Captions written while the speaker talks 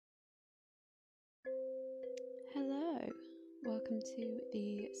welcome to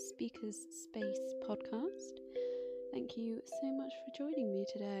the Speakers Space podcast. Thank you so much for joining me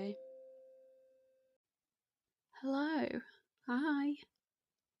today. Hello. Hi.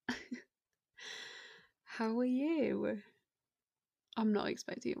 How are you? I'm not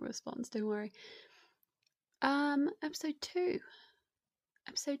expecting a response, don't worry. Episode 2.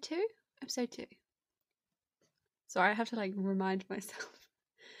 Episode 2? Episode 2. Sorry, I have to remind myself.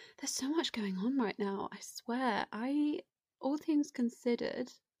 There's so much going on right now, I swear. All things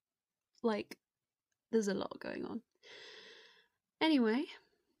considered, there's a lot going on. Anyway,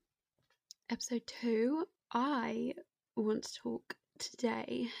 episode 2, I want to talk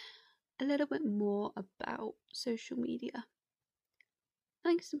today a little bit more about social media. I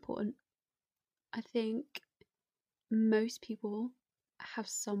think it's important. I think most people have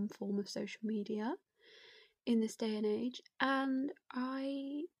some form of social media in this day and age, and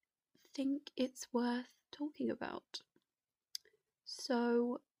I think it's worth talking about.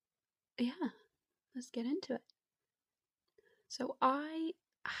 So, yeah, let's get into it. So, I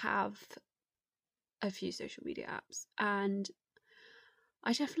have a few social media apps, and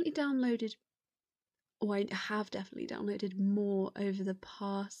I definitely have definitely downloaded more over the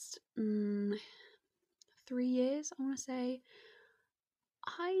past 3 years, I want to say.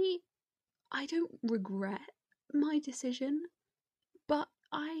 I don't regret my decision, but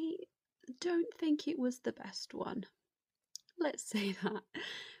I don't think it was the best one. Let's say that.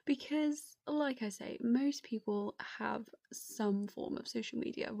 Because, like I say, most people have some form of social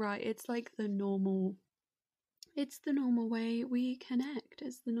media, right? It's like the normal way we connect.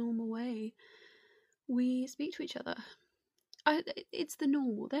 It's the normal way we speak to each other. It's the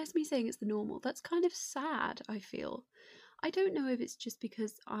normal. There's me saying it's the normal. That's kind of sad, I feel. I don't know if it's just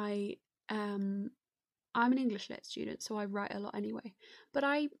because I'm an English lit student, so I write a lot anyway. But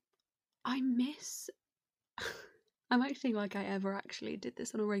I miss I'm acting like I ever actually did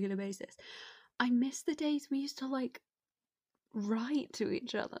this on a regular basis. I miss the days we used to write to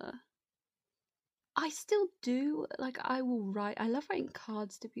each other. I still do. I will write. I love writing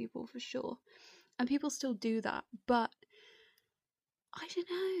cards to people for sure. And people still do that, but I don't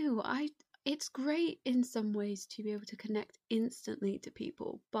know. It's great in some ways to be able to connect instantly to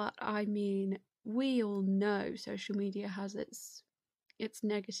people, but I mean, we all know social media has its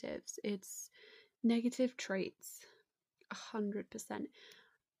negatives, its negative traits, 100%.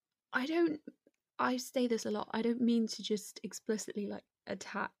 I say this a lot. I don't mean to just explicitly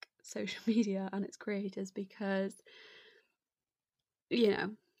attack social media and its creators, because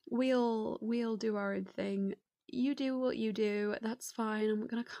we all do our own thing. You do what you do, that's fine. I'm not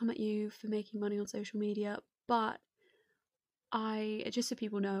gonna come at you for making money on social media, but just so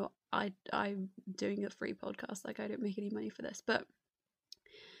people know, I'm doing a free podcast. I don't make any money for this, but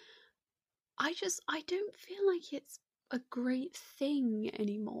I don't feel like it's a great thing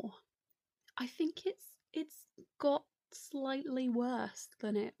anymore. I think it's got slightly worse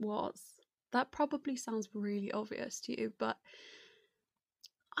than it was. That probably sounds really obvious to you, but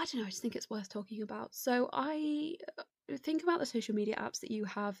I don't know, I just think it's worth talking about. So I think about the social media apps that you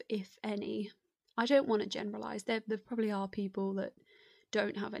have, if any. I don't want to generalise. There probably are people that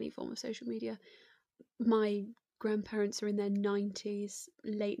don't have any form of social media. My grandparents are in their 90s,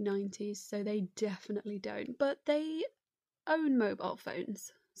 late 90s, so they definitely don't. But they own mobile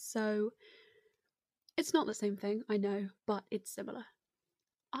phones, so it's not the same thing, I know, but it's similar.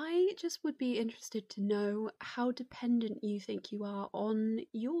 I just would be interested to know how dependent you think you are on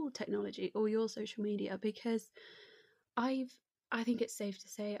your technology or your social media, because I think it's safe to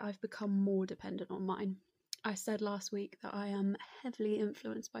say I've become more dependent on mine. I said last week that I am heavily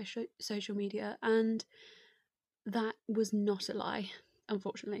influenced by social media, and that was not a lie,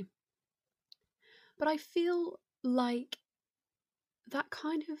 unfortunately. But I feel like that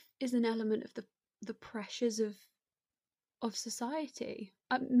kind of is an element of the pressures of society,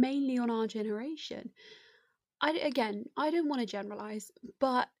 mainly on our generation. I don't want to generalise,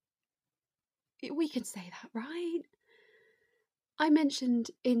 but we can say that, right? I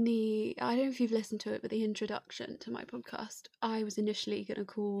mentioned I don't know if you've listened to it, but the introduction to my podcast, I was initially going to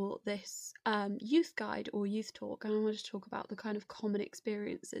call this Youth Guide or Youth Talk, and I wanted to talk about the kind of common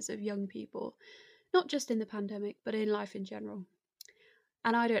experiences of young people, not just in the pandemic, but in life in general.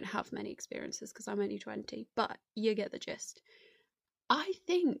 And I don't have many experiences because I'm only 20, but you get the gist. I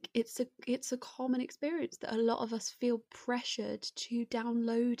think it's a common experience that a lot of us feel pressured to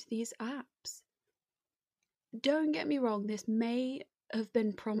download these apps. Don't get me wrong, this may have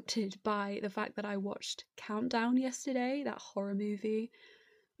been prompted by the fact that I watched Countdown yesterday, that horror movie,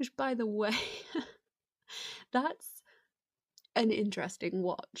 which, by the way, that's an interesting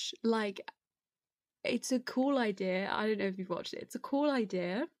watch. it's a cool idea. I don't know if you've watched it. It's a cool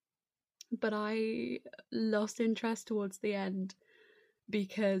idea, but I lost interest towards the end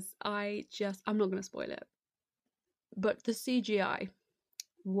because I'm not going to spoil it, but the CGI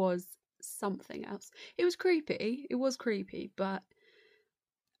was something else. It was creepy, but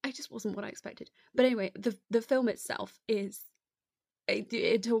I just wasn't what I expected. But anyway, the film itself it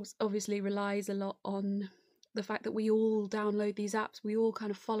talks, obviously relies a lot on the fact that we all download these apps, we all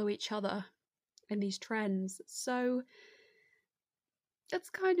kind of follow each other in these trends. So that's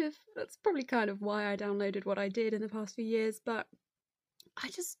probably kind of why I downloaded what I did in the past few years. But I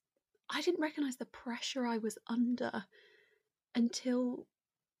didn't recognize the pressure I was under until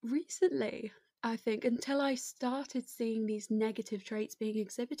recently, I think, until I started seeing these negative traits being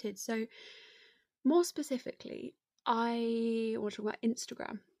exhibited. So more specifically, I want to talk about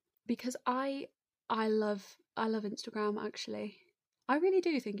Instagram, because I love Instagram, actually. I really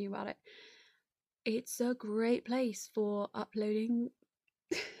do, thinking about it. It's a great place for uploading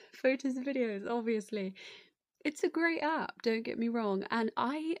photos and videos, obviously. It's a great app, don't get me wrong, and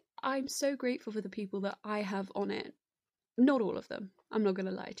I'm so grateful for the people that I have on it. Not all of them, I'm not going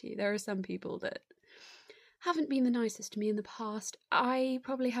to lie to you. There are some people that haven't been the nicest to me in the past. I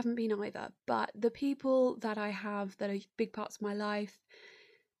probably haven't been either, but the people that I have that are big parts of my life,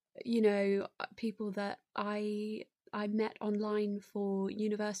 you know, people that I met online for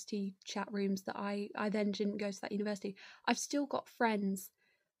university chat rooms that I then didn't go to that university. I've still got friends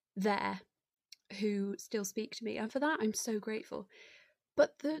there who still speak to me, and for that I'm so grateful.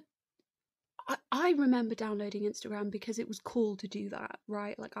 But I remember downloading Instagram because it was cool to do that,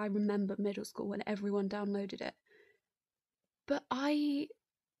 right? Like, I remember middle school when everyone downloaded it. But I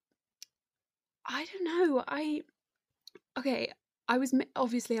don't know. Okay, I was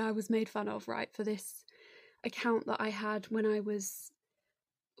obviously I was made fun of, right, for this account that I had when I was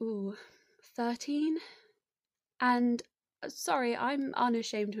 13. And sorry, I'm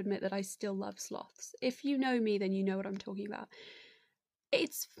unashamed to admit that I still love sloths. If you know me, then you know what I'm talking about.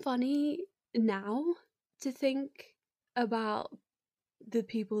 It's funny now to think about the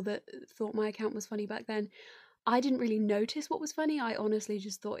people that thought my account was funny back then. I didn't really notice what was funny. I honestly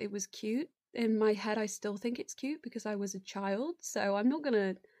just thought it was cute. In my head, I still think it's cute because I was a child. So I'm not going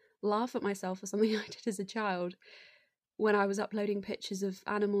to laugh at myself for something I did as a child when I was uploading pictures of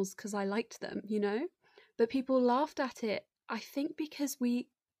animals because I liked them, you know? But people laughed at it, I think, because we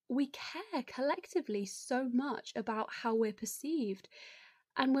care collectively so much about how we're perceived.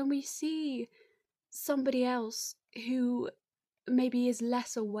 And when we see somebody else who maybe is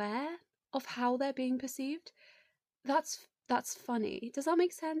less aware of how they're being perceived, that's funny. Does that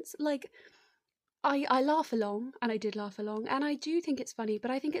make sense? Like, I laugh along, and I did laugh along, and I do think it's funny, but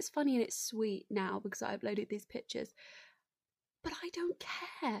I think it's funny and it's sweet now because I uploaded these pictures. But I don't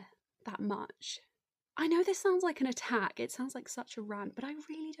care that much. I know this sounds like an attack, it sounds like such a rant, but I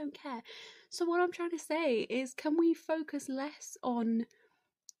really don't care. So what I'm trying to say is, can we focus less on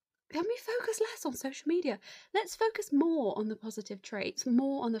social media? Let's focus more on the positive traits,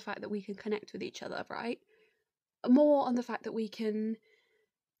 more on the fact that we can connect with each other, right? More on the fact that we can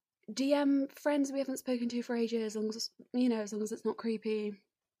DM friends we haven't spoken to for ages, as long as, you know, as long as it's not creepy.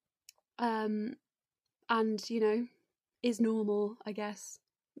 And, you know, is normal, I guess.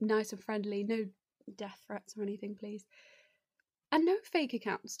 Nice and friendly, no death threats or anything, please. And no fake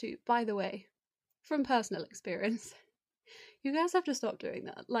accounts too, by the way, from personal experience. You guys have to stop doing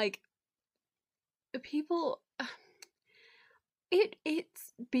that. Like, people,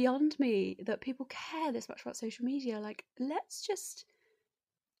 it's beyond me that people care this much about social media. Like, let's just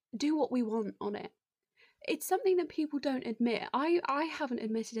do what we want on it. It's something that people don't admit. I haven't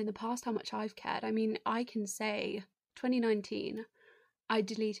admitted in the past how much I've cared. I mean, I can say 2019, I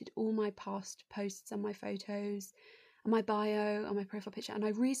deleted all my past posts and my photos and my bio and my profile picture, and I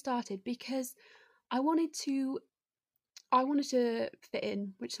restarted because I wanted to fit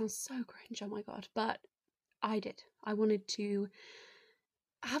in, which sounds so cringe, oh my god, but I did. I wanted to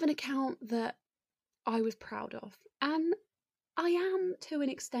have an account that I was proud of. And I am, to an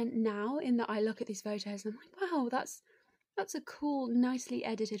extent now, in that I look at these photos and I'm like, wow, that's a cool, nicely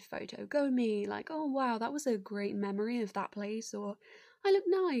edited photo. Go me, like, oh wow, that was a great memory of that place, or I look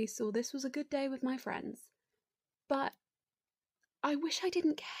nice, or this was a good day with my friends. But I wish I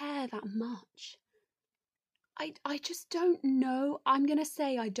didn't care that much. I just don't know. I'm going to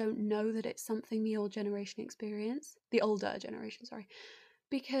say I don't know that it's something the older generation, sorry,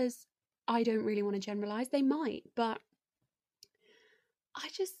 because I don't really want to generalise. They might, but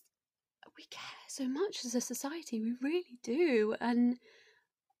we care so much as a society. We really do. And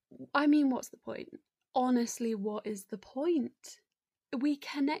I mean, what's the point? Honestly, what is the point? we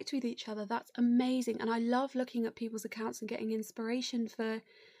connect with each other. That's amazing. And I love looking at people's accounts and getting inspiration for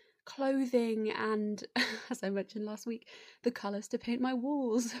clothing and, as I mentioned last week, the colours to paint my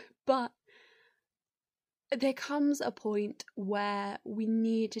walls. But there comes a point where we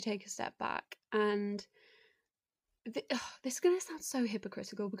need to take a step back, and this is going to sound so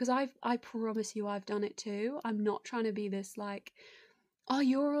hypocritical, because I promise you I've done it too. I'm not trying to be this like, oh,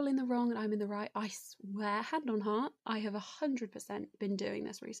 you're all in the wrong and I'm in the right. I swear, hand on heart, I have 100% been doing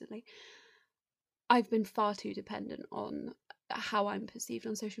this recently. I've been far too dependent on how I'm perceived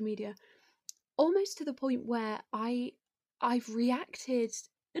on social media, almost to the point where I've reacted,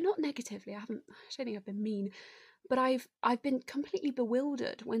 not negatively. I don't think I've been mean, but I've been completely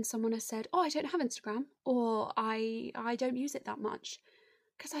bewildered when someone has said, "Oh, I don't have Instagram," or I don't use it that much,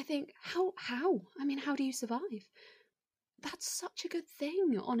 because I think, how? I mean, how do you survive? That's such a good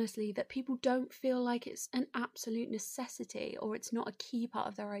thing, honestly, that people don't feel like it's an absolute necessity or it's not a key part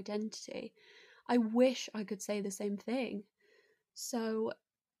of their identity. I wish I could say the same thing. So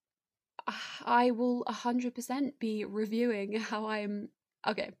I will 100% be reviewing how I'm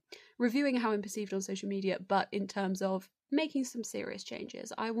perceived on social media, but in terms of making some serious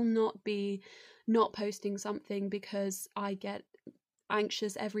changes. I will not be not posting something because I get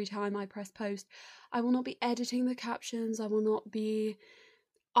anxious every time I press post. I will not be editing the captions. I will not be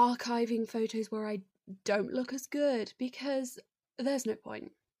archiving photos where I don't look as good, because there's no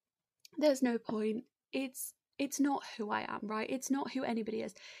point. There's no point. It's not who I am, right? It's not who anybody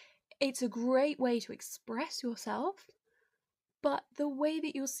is. It's a great way to express yourself, but the way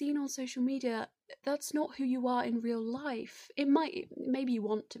that you're seen on social media, that's not who you are in real life. Maybe you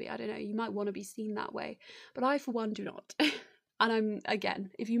want to be, I don't know, you might want to be seen that way, but I, for one, do not. And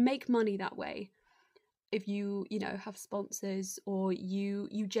if you make money that way, if you have sponsors, or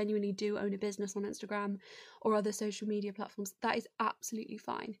you genuinely do own a business on Instagram or other social media platforms, that is absolutely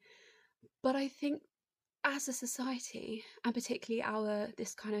fine. But I think as a society, and particularly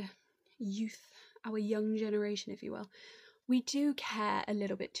this kind of youth, our young generation, if you will, we do care a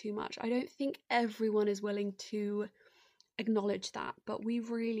little bit too much. I don't think everyone is willing to acknowledge that, but we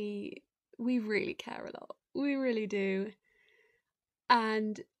really care a lot. We really do.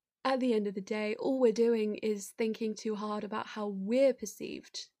 And at the end of the day, all we're doing is thinking too hard about how we're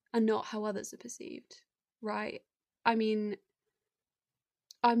perceived and not how others are perceived, right? I mean,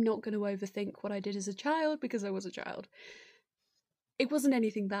 I'm not going to overthink what I did as a child, because I was a child. It wasn't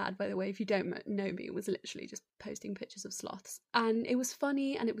anything bad, by the way. If you don't know me, it was literally just posting pictures of sloths. And it was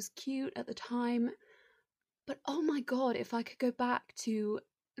funny and it was cute at the time. But oh my God, if I could go back to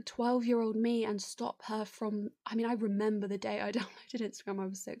 12-year-old me and stop her from, I mean, I remember the day I downloaded Instagram, I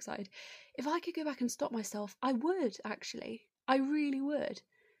was so excited. If I could go back and stop myself, I would, actually. I really would.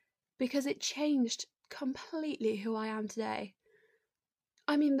 Because it changed completely who I am today.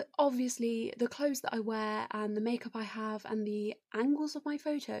 I mean, obviously, the clothes that I wear and the makeup I have and the angles of my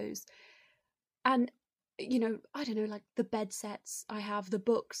photos and, I don't know, like the bed sets I have, the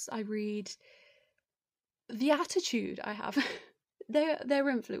books I read, the attitude I have, they're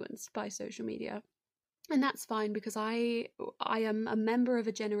influenced by social media. And that's fine, because I am a member of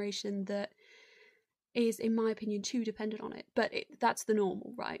a generation that is, in my opinion, too dependent on it. But that's the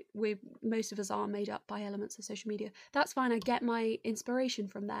normal, right? Most of us are made up by elements of social media. That's fine. I get my inspiration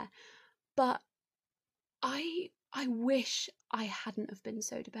from there. But I wish I hadn't have been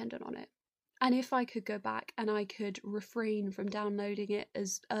so dependent on it. And if I could go back and I could refrain from downloading it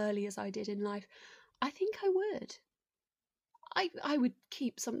as early as I did in life, I think I would. I would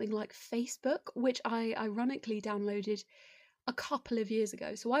keep something like Facebook, which I ironically downloaded a couple of years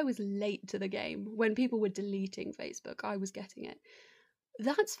ago. So I was late to the game. When people were deleting Facebook, I was getting it.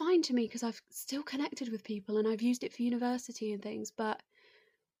 That's fine to me, because I've still connected with people and I've used it for university and things. But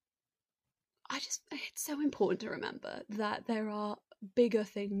it's so important to remember that there are bigger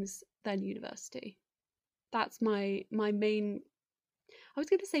things than university. That's my main, I was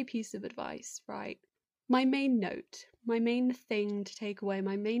going to say piece of advice, right? My main note, my main thing to take away,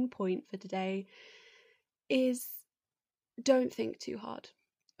 my main point for today is, don't think too hard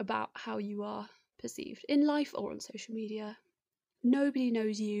about how you are perceived in life or on social media. Nobody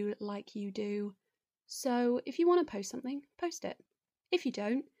knows you like you do. So if you want to post something, post it. If you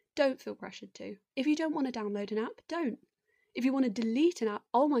don't feel pressured to. If you don't want to download an app, don't. If you want to delete an app,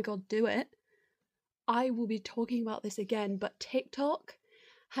 oh my God, do it. I will be talking about this again, but TikTok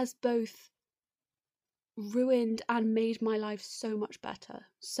has both ruined and made my life so much better.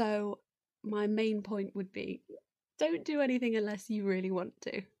 So my main point would be, don't do anything unless you really want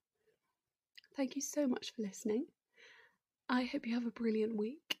to. Thank you so much for listening. I hope you have a brilliant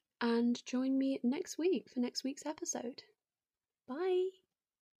week, and join me next week for next week's episode. Bye.